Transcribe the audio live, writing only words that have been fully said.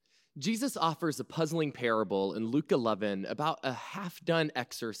Jesus offers a puzzling parable in Luke 11 about a half-done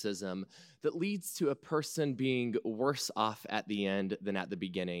exorcism that leads to a person being worse off at the end than at the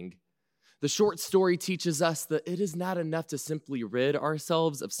beginning. The short story teaches us that it is not enough to simply rid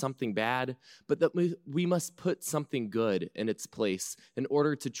ourselves of something bad, but that we must put something good in its place in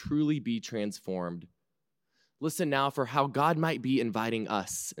order to truly be transformed. Listen now for how God might be inviting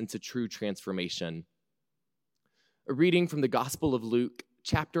us into true transformation. A reading from the Gospel of Luke,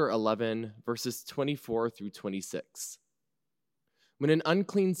 chapter 11, verses 24 through 26. When an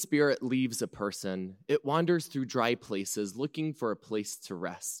unclean spirit leaves a person, it wanders through dry places looking for a place to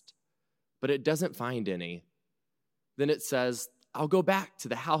rest, but it doesn't find any. Then it says, "I'll go back to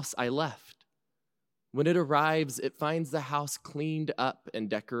the house I left." When it arrives, it finds the house cleaned up and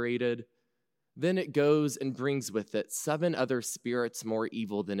decorated. Then it goes and brings with it 7 other spirits more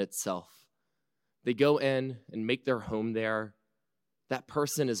evil than itself. They go in and make their home there. That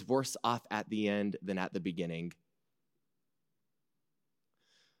person is worse off at the end than at the beginning.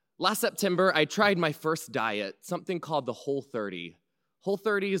 Last September, I tried my first diet, something called the Whole30.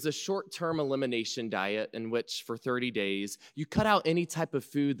 Whole30 is a short-term elimination diet in which, for 30 days, you cut out any type of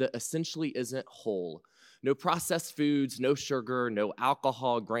food that essentially isn't whole. No processed foods, no sugar, no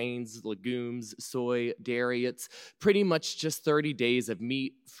alcohol, grains, legumes, soy, dairy. It's pretty much just 30 days of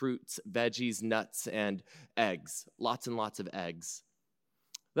meat, fruits, veggies, nuts, and eggs. Lots and lots of eggs.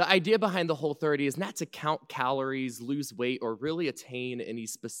 The idea behind the Whole30 is not to count calories, lose weight, or really attain any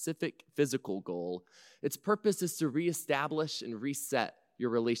specific physical goal. Its purpose is to reestablish and reset your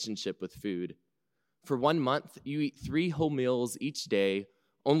relationship with food. For 1 month, you eat 3 whole meals each day,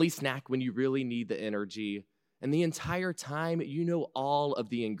 only snack when you really need the energy, and the entire time you know all of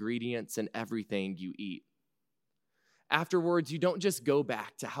the ingredients and everything you eat. Afterwards, you don't just go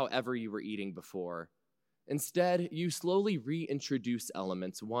back to however you were eating before. Instead, you slowly reintroduce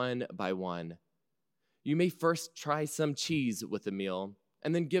elements one by one. You may first try some cheese with a meal,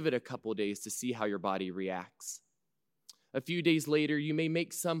 and then give it a couple days to see how your body reacts. A few days later, you may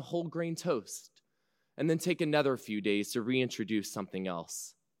make some whole grain toast, and then take another few days to reintroduce something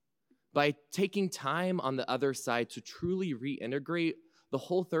else. By taking time on the other side to truly reintegrate, the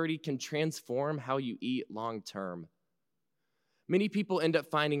Whole30 can transform how you eat long term. Many people end up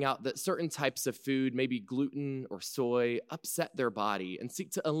finding out that certain types of food, maybe gluten or soy, upset their body and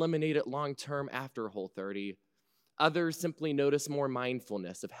seek to eliminate it long term after Whole30. Others simply notice more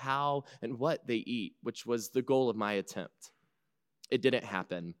mindfulness of how and what they eat, which was the goal of my attempt. It didn't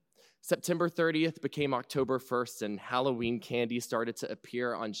happen. September 30th became October 1st, and Halloween candy started to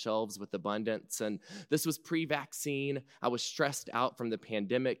appear on shelves with abundance. And this was pre-vaccine. I was stressed out from the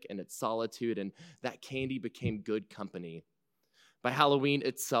pandemic and its solitude, and that candy became good company. By Halloween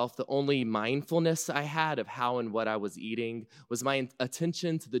itself, the only mindfulness I had of how and what I was eating was my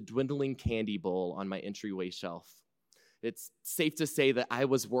attention to the dwindling candy bowl on my entryway shelf. It's safe to say that I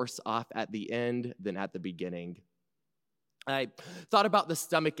was worse off at the end than at the beginning. I thought about the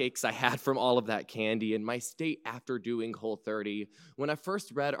stomach aches I had from all of that candy and my state after doing Whole30 when I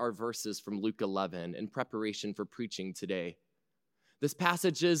first read our verses from Luke 11 in preparation for preaching today. This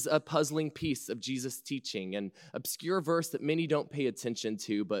passage is a puzzling piece of Jesus' teaching, an obscure verse that many don't pay attention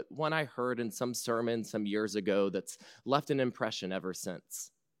to, but one I heard in some sermon some years ago that's left an impression ever since.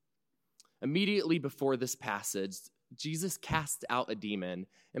 Immediately before this passage, Jesus cast out a demon,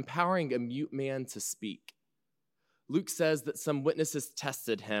 empowering a mute man to speak. Luke says that some witnesses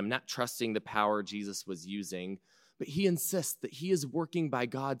tested him, not trusting the power Jesus was using, but he insists that he is working by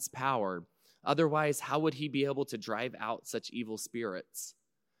God's power. Otherwise, how would he be able to drive out such evil spirits?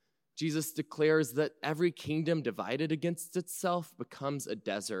 Jesus declares that every kingdom divided against itself becomes a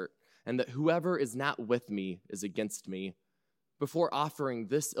desert, and that whoever is not with me is against me, before offering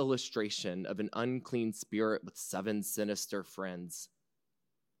this illustration of an unclean spirit with 7 sinister friends.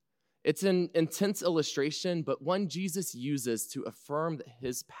 It's an intense illustration, but one Jesus uses to affirm that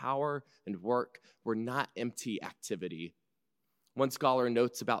his power and work were not empty activity. One scholar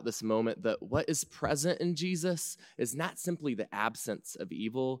notes about this moment that what is present in Jesus is not simply the absence of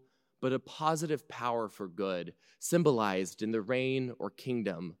evil, but a positive power for good, symbolized in the reign or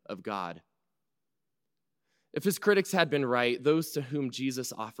kingdom of God. If his critics had been right, those to whom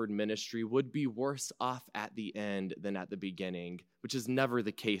Jesus offered ministry would be worse off at the end than at the beginning, which is never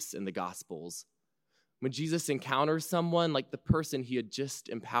the case in the Gospels. When Jesus encounters someone like the person he had just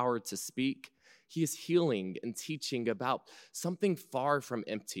empowered to speak, he is healing and teaching about something far from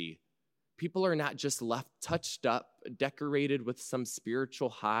empty. People are not just left touched up, decorated with some spiritual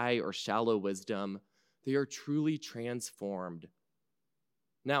high or shallow wisdom. They are truly transformed.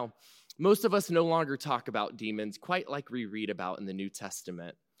 Now, most of us no longer talk about demons quite like we read about in the New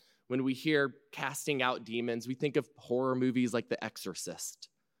Testament. When we hear casting out demons, we think of horror movies like The Exorcist.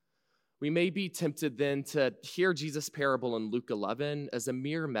 We may be tempted then to hear Jesus' parable in Luke 11 as a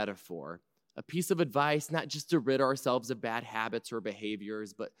mere metaphor, a piece of advice not just to rid ourselves of bad habits or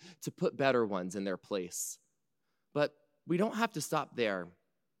behaviors, but to put better ones in their place. But we don't have to stop there.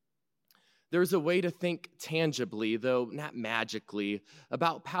 There's a way to think tangibly, though not magically,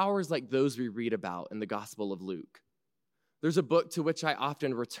 about powers like those we read about in the Gospel of Luke. There's a book to which I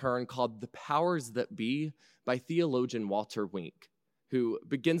often return called The Powers That Be by theologian Walter Wink, who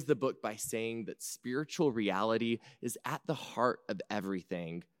begins the book by saying that spiritual reality is at the heart of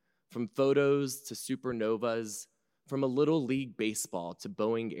everything, from photos to supernovas, from a little league baseball to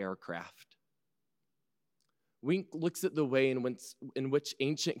Boeing aircraft. Wink looks at the way in which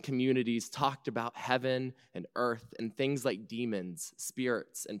ancient communities talked about heaven and earth and things like demons,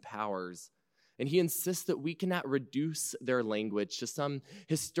 spirits, and powers. And he insists that we cannot reduce their language to some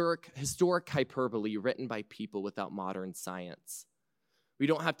historic hyperbole written by people without modern science. We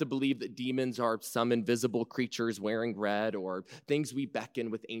don't have to believe that demons are some invisible creatures wearing red or things we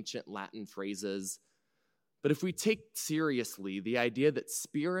beckon with ancient Latin phrases. But if we take seriously the idea that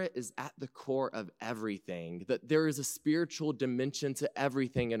spirit is at the core of everything, that there is a spiritual dimension to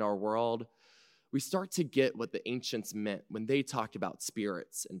everything in our world, we start to get what the ancients meant when they talked about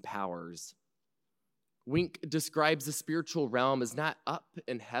spirits and powers. Wink describes the spiritual realm as not up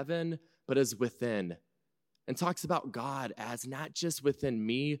in heaven, but as within, and talks about God as not just within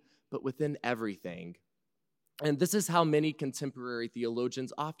me, but within everything. And this is how many contemporary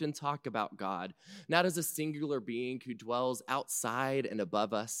theologians often talk about God, not as a singular being who dwells outside and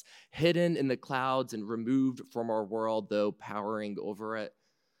above us, hidden in the clouds and removed from our world, though powering over it,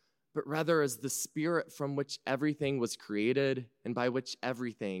 but rather as the spirit from which everything was created and by which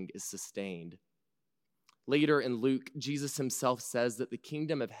everything is sustained. Later in Luke, Jesus himself says that the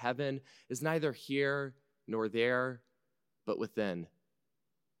kingdom of heaven is neither here nor there, but within.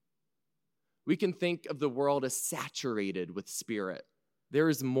 We can think of the world as saturated with spirit. There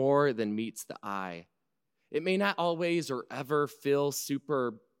is more than meets the eye. It may not always or ever feel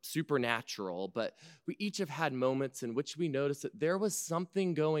supernatural, but we each have had moments in which we notice that there was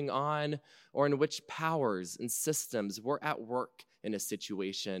something going on, or in which powers and systems were at work in a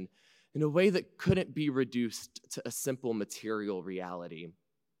situation in a way that couldn't be reduced to a simple material reality.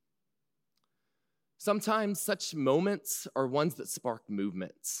 Sometimes such moments are ones that spark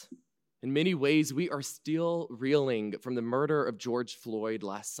movements. In many ways, we are still reeling from the murder of George Floyd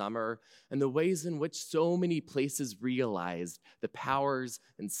last summer and the ways in which so many places realized the powers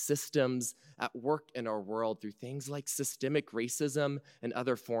and systems at work in our world through things like systemic racism and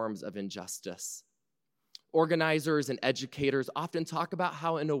other forms of injustice. Organizers and educators often talk about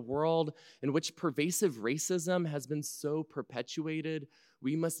how in a world in which pervasive racism has been so perpetuated,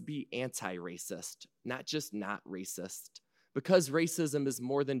 we must be anti-racist, not just not racist. Because racism is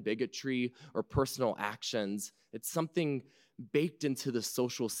more than bigotry or personal actions, it's something baked into the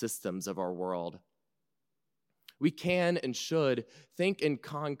social systems of our world. We can and should think in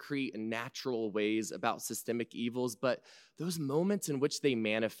concrete and natural ways about systemic evils, but those moments in which they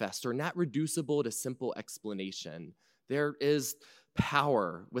manifest are not reducible to simple explanation. There is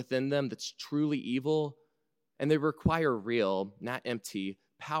power within them that's truly evil, and they require real, not empty,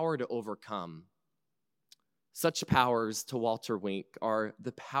 power to overcome. Such powers, to Walter Wink, are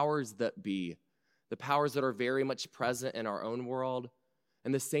the powers that be, the powers that are very much present in our own world,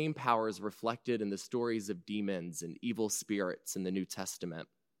 and the same powers reflected in the stories of demons and evil spirits in the New Testament.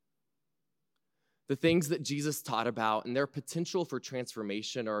 The things that Jesus taught about and their potential for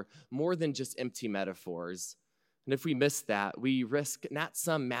transformation are more than just empty metaphors. And if we miss that, we risk not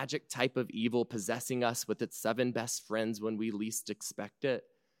some magic type of evil possessing us with its 7 best friends when we least expect it.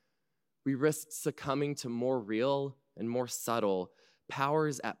 We risk succumbing to more real and more subtle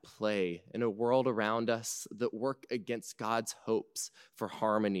powers at play in a world around us that work against God's hopes for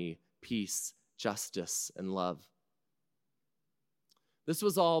harmony, peace, justice, and love. This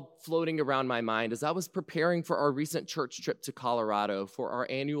was all floating around my mind as I was preparing for our recent church trip to Colorado for our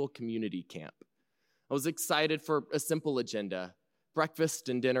annual community camp. I was excited for a simple agenda: breakfast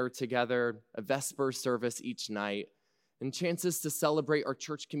and dinner together, a Vesper service each night, and chances to celebrate our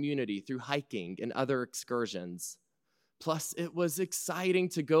church community through hiking and other excursions. Plus, it was exciting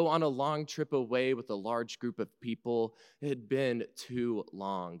to go on a long trip away with a large group of people. It had been too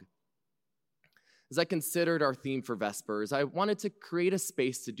long. As I considered our theme for Vespers, I wanted to create a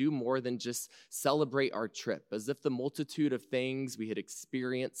space to do more than just celebrate our trip, as if the multitude of things we had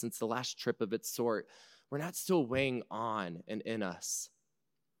experienced since the last trip of its sort were not still weighing on and in us.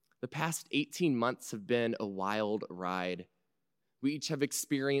 The past 18 months have been a wild ride. We each have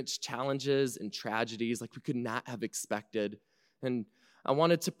experienced challenges and tragedies like we could not have expected. And I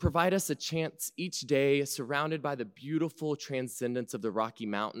wanted to provide us a chance each day, surrounded by the beautiful transcendence of the Rocky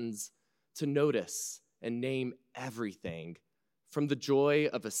Mountains, to notice and name everything, from the joy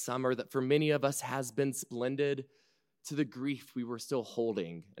of a summer that for many of us has been splendid to the grief we were still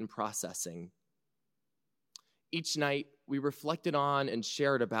holding and processing. Each night, we reflected on and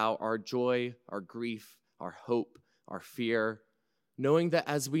shared about our joy, our grief, our hope, our fear, knowing that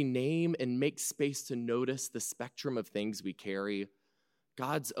as we name and make space to notice the spectrum of things we carry,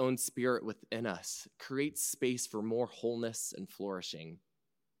 God's own Spirit within us creates space for more wholeness and flourishing.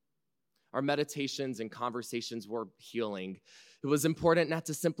 Our meditations and conversations were healing. It was important not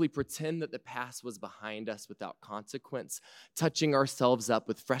to simply pretend that the past was behind us without consequence, touching ourselves up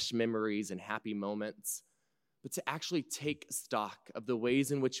with fresh memories and happy moments, but to actually take stock of the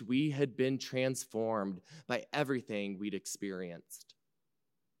ways in which we had been transformed by everything we'd experienced.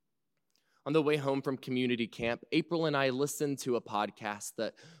 On the way home from community camp, April and I listened to a podcast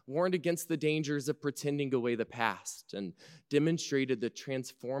that warned against the dangers of pretending away the past and demonstrated the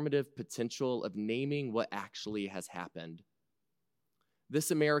transformative potential of naming what actually has happened.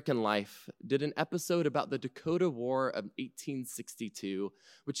 This American Life did an episode about the Dakota War of 1862,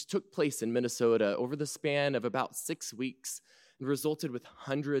 which took place in Minnesota over the span of about 6 weeks and resulted with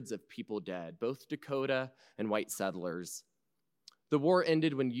hundreds of people dead, both Dakota and white settlers. The war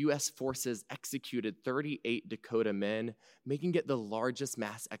ended when U.S. forces executed 38 Dakota men, making it the largest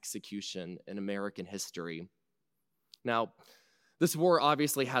mass execution in American history. Now, this war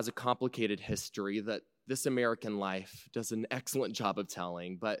obviously has a complicated history that This American Life does an excellent job of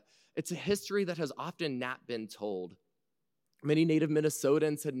telling, but it's a history that has often not been told. Many Native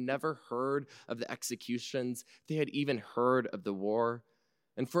Minnesotans had never heard of the executions. They had even heard of the war.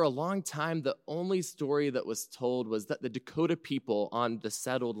 And for a long time, the only story that was told was that the Dakota people on the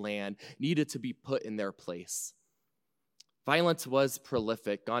settled land needed to be put in their place. Violence was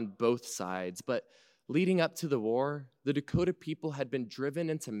prolific on both sides, but leading up to the war, the Dakota people had been driven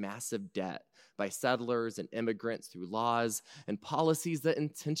into massive debt by settlers and immigrants through laws and policies that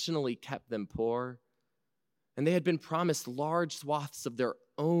intentionally kept them poor. And they had been promised large swaths of their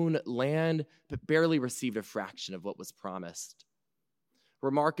own land, but barely received a fraction of what was promised.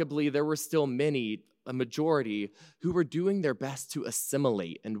 Remarkably, there were still many, a majority, who were doing their best to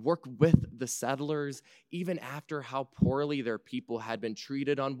assimilate and work with the settlers, even after how poorly their people had been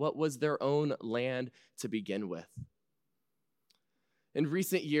treated on what was their own land to begin with. In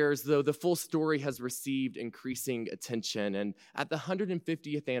recent years, though, the full story has received increasing attention, and at the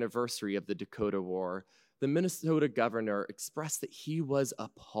 150th anniversary of the Dakota War, the Minnesota governor expressed that he was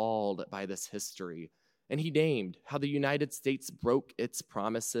appalled by this history. And he named how the United States broke its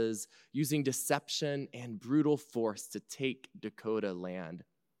promises using deception and brutal force to take Dakota land.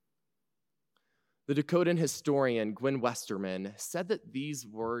 The Dakotan historian Gwen Westerman said that these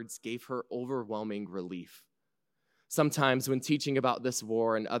words gave her overwhelming relief. Sometimes when teaching about this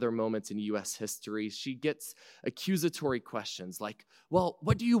war and other moments in U.S. history, she gets accusatory questions like, well,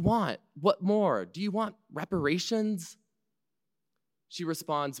 what do you want? What more? Do you want reparations? She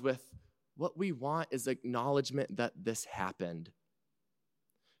responds with, what we want is acknowledgement that this happened.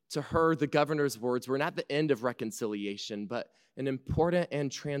 To her, the governor's words were not the end of reconciliation, but an important and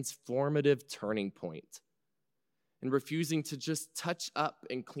transformative turning point. In refusing to just touch up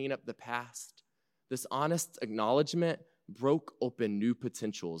and clean up the past, this honest acknowledgement broke open new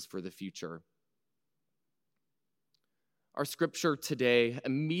potentials for the future. Our scripture today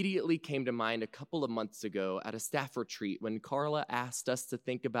immediately came to mind a couple of months ago at a staff retreat when Carla asked us to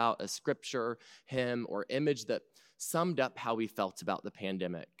think about a scripture, hymn, or image that summed up how we felt about the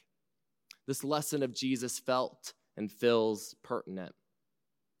pandemic. This lesson of Jesus felt and feels pertinent.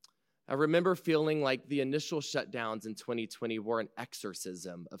 I remember feeling like the initial shutdowns in 2020 were an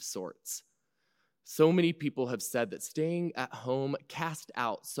exorcism of sorts. So many people have said that staying at home cast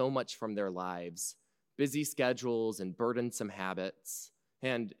out so much from their lives. Busy schedules and burdensome habits.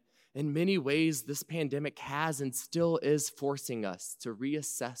 And in many ways, this pandemic has and still is forcing us to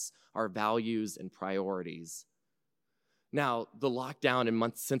reassess our values and priorities. Now, the lockdown and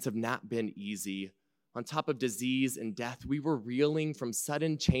months since have not been easy. On top of disease and death, we were reeling from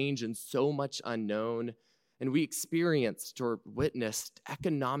sudden change and so much unknown, and we experienced or witnessed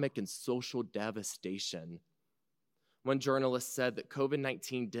economic and social devastation. One journalist said that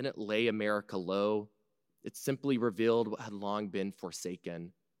COVID-19 didn't lay America low. It simply revealed what had long been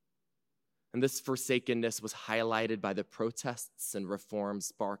forsaken. And this forsakenness was highlighted by the protests and reforms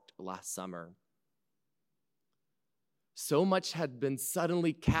sparked last summer. So much had been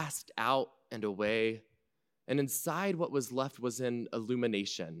suddenly cast out and away, And inside what was left was an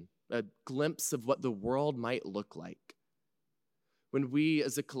illumination, a glimpse of what the world might look like. When we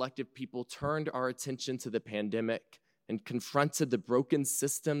as a collective people turned our attention to the pandemic and confronted the broken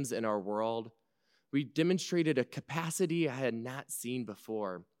systems in our world, we demonstrated a capacity I had not seen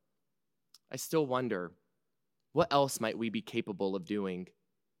before. I still wonder, what else might we be capable of doing?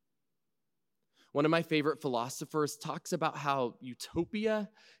 One of my favorite philosophers talks about how utopia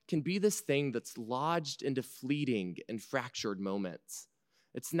can be this thing that's lodged into fleeting and fractured moments.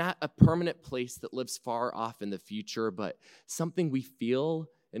 It's not a permanent place that lives far off in the future, but something we feel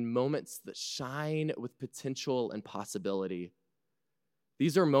in moments that shine with potential and possibility.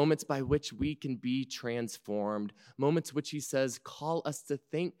 These are moments by which we can be transformed, moments which he says call us to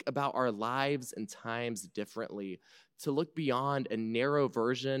think about our lives and times differently, to look beyond a narrow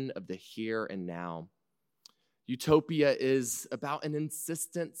version of the here and now. Utopia is about an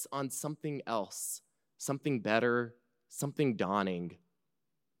insistence on something else, something better, something dawning.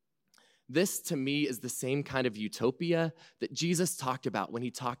 This, to me, is the same kind of utopia that Jesus talked about when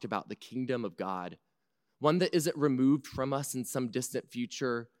he talked about the kingdom of God. One that isn't removed from us in some distant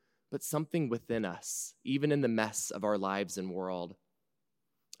future, but something within us, even in the mess of our lives and world.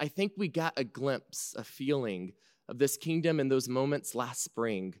 I think we got a glimpse, a feeling of this kingdom in those moments last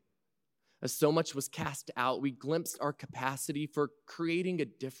spring. As so much was cast out, we glimpsed our capacity for creating a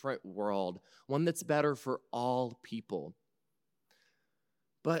different world, one that's better for all people.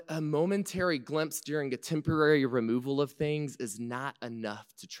 But a momentary glimpse during a temporary removal of things is not enough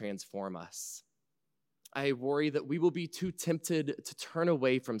to transform us. I worry that we will be too tempted to turn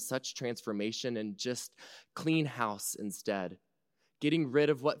away from such transformation and just clean house instead, getting rid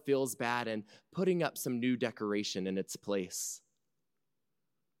of what feels bad and putting up some new decoration in its place.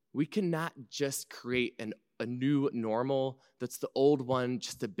 We cannot just create a new normal that's the old one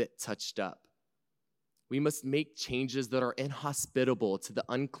just a bit touched up. We must make changes that are inhospitable to the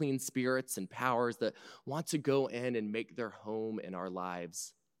unclean spirits and powers that want to go in and make their home in our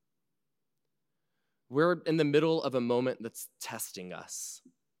lives. We're in the middle of a moment that's testing us.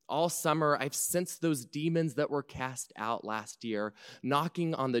 All summer, I've sensed those demons that were cast out last year,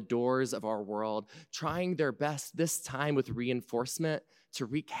 knocking on the doors of our world, trying their best this time with reinforcement to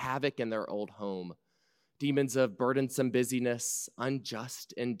wreak havoc in their old home. Demons of burdensome busyness,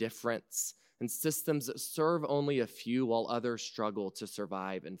 unjust indifference, and systems that serve only a few while others struggle to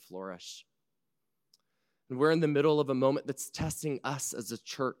survive and flourish. And we're in the middle of a moment that's testing us as a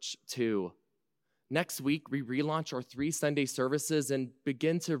church too. Next week, we relaunch our 3 Sunday services and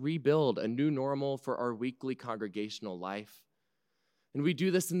begin to rebuild a new normal for our weekly congregational life. And we do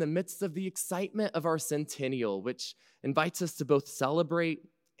this in the midst of the excitement of our centennial, which invites us to both celebrate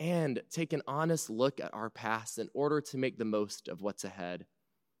and take an honest look at our past in order to make the most of what's ahead.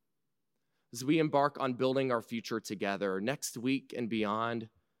 As we embark on building our future together next week and beyond,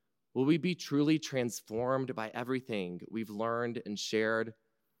 will we be truly transformed by everything we've learned and shared?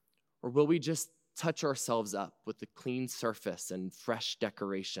 Or will we just touch ourselves up with the clean surface and fresh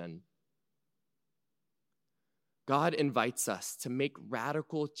decoration? God invites us to make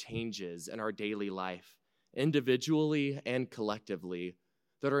radical changes in our daily life, individually and collectively,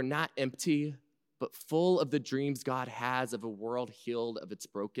 that are not empty, but full of the dreams God has of a world healed of its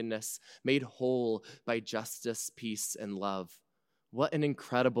brokenness, made whole by justice, peace, and love. What an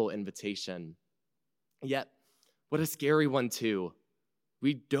incredible invitation. Yet, what a scary one too.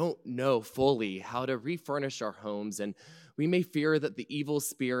 We don't know fully how to refurnish our homes, and we may fear that the evil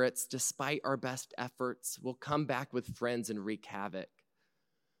spirits, despite our best efforts, will come back with friends and wreak havoc.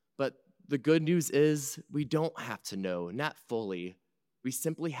 But the good news is we don't have to know, not fully. We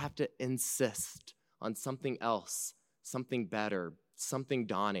simply have to insist on something else, something better, something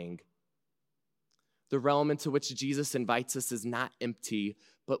dawning. The realm into which Jesus invites us is not empty,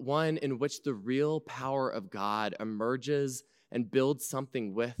 but one in which the real power of God emerges and builds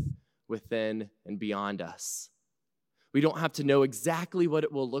something within, and beyond us. We don't have to know exactly what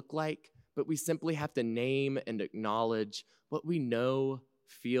it will look like, but we simply have to name and acknowledge what we know,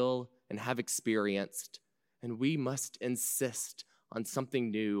 feel, and have experienced. And we must insist on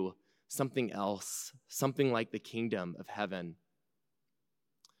something new, something else, something like the kingdom of heaven.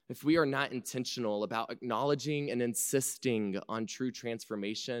 If we are not intentional about acknowledging and insisting on true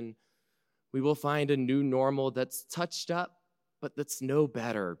transformation, we will find a new normal that's touched up, but that's no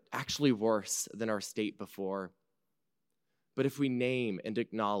better, actually worse than our state before. But if we name and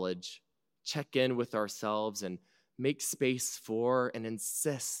acknowledge, check in with ourselves, and make space for and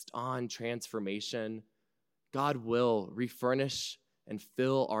insist on transformation, God will refurnish and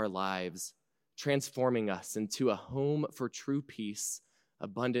fill our lives, transforming us into a home for true peace,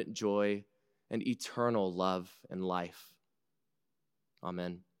 abundant joy, and eternal love and life. Amen.